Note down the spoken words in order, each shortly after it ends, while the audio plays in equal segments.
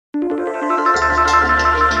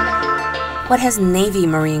What has Navy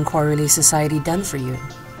Marine Corps Relief Society done for you?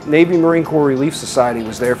 Navy Marine Corps Relief Society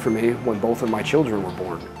was there for me when both of my children were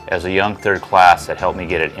born. As a young third class, it helped me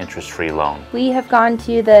get an interest-free loan. We have gone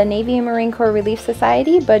to the Navy and Marine Corps Relief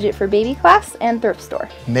Society Budget for Baby class and thrift store.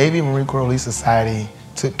 Navy and Marine Corps Relief Society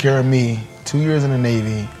took care of me 2 years in the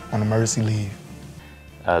Navy on emergency leave.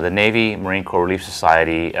 The Navy Marine Corps Relief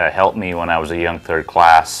Society helped me when I was a young third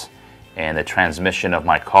class, and the transmission of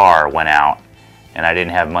my car went out and I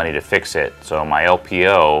didn't have money to fix it. So my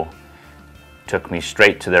LPO took me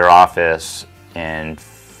straight to their office and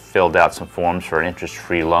filled out some forms for an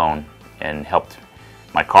interest-free loan and helped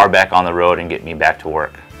my car back on the road and get me back to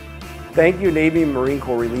work. Thank you, Navy Marine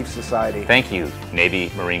Corps Relief Society. Thank you,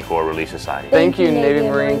 Navy Marine Corps Relief Society. Thank you, Navy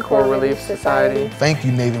Marine Corps Relief Society. Thank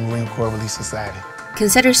you, Navy Marine Corps Relief Society.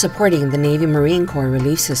 Consider supporting the Navy Marine Corps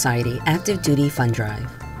Relief Society Active Duty Fund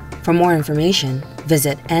Drive. For more information,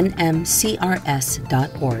 visit nmcrs.org.